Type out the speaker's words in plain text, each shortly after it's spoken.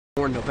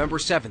Born November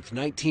 7,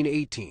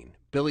 1918,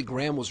 Billy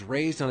Graham was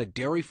raised on a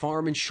dairy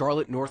farm in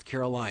Charlotte, North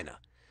Carolina.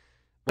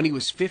 When he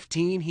was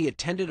 15, he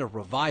attended a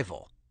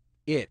revival.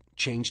 It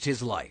changed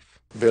his life.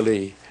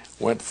 Billy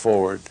went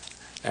forward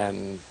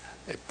and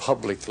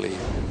publicly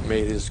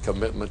made his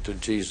commitment to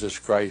Jesus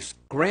Christ.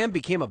 Graham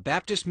became a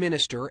Baptist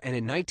minister, and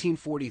in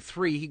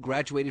 1943 he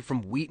graduated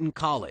from Wheaton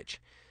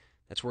College.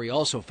 That's where he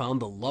also found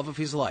the love of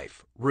his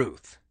life,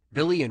 Ruth.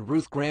 Billy and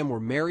Ruth Graham were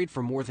married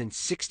for more than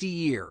 60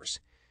 years.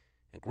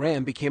 And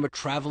Graham became a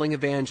traveling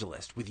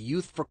evangelist with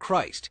Youth for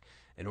Christ,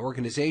 an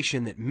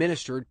organization that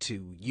ministered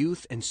to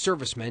youth and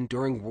servicemen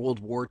during World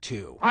War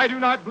II. I do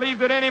not believe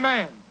that any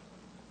man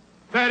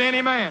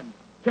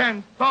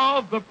can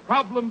solve the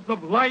problems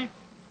of life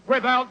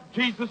without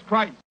Jesus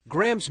Christ.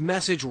 Graham's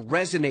message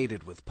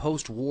resonated with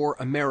post-war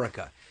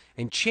America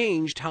and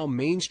changed how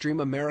mainstream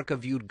America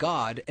viewed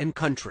God and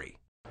country.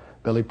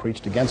 Billy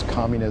preached against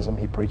communism.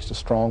 He preached a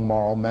strong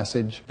moral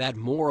message. That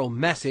moral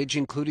message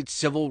included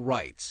civil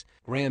rights.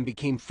 Graham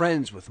became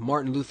friends with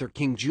Martin Luther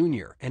King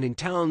Jr., and in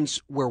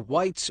towns where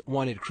whites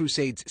wanted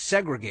crusades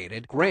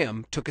segregated,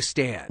 Graham took a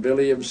stand.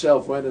 Billy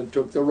himself went and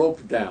took the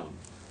rope down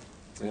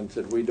and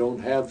said, we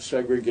don't have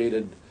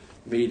segregated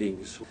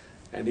meetings.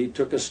 And he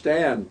took a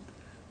stand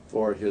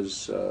for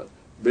his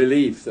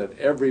belief that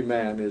every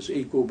man is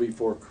equal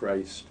before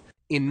Christ.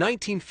 In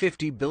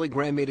 1950, Billy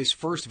Graham made his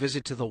first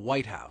visit to the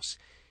White House.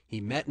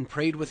 He met and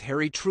prayed with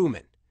Harry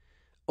Truman.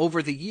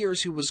 Over the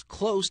years, he was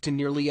close to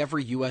nearly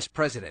every U.S.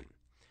 president.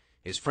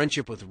 His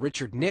friendship with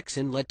Richard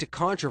Nixon led to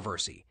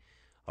controversy.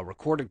 A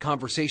recorded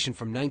conversation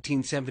from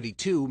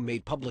 1972,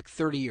 made public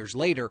 30 years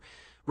later,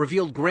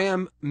 revealed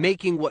Graham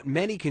making what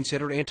many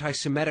considered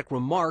anti-Semitic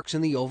remarks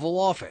in the Oval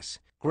Office.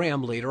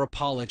 Graham later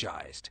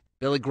apologized.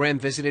 Billy Graham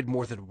visited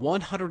more than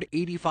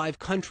 185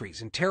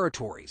 countries and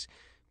territories,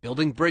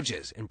 building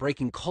bridges and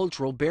breaking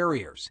cultural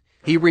barriers.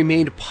 He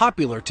remained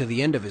popular to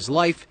the end of his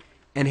life,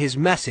 and his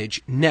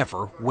message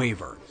never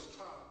wavered.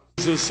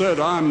 Jesus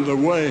said, I'm the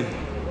way,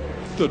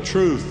 the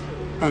truth,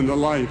 and the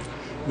life.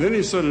 Then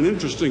he said an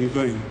interesting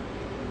thing.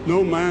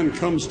 No man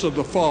comes to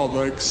the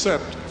Father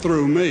except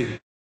through me.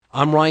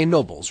 I'm Ryan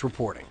Nobles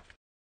reporting.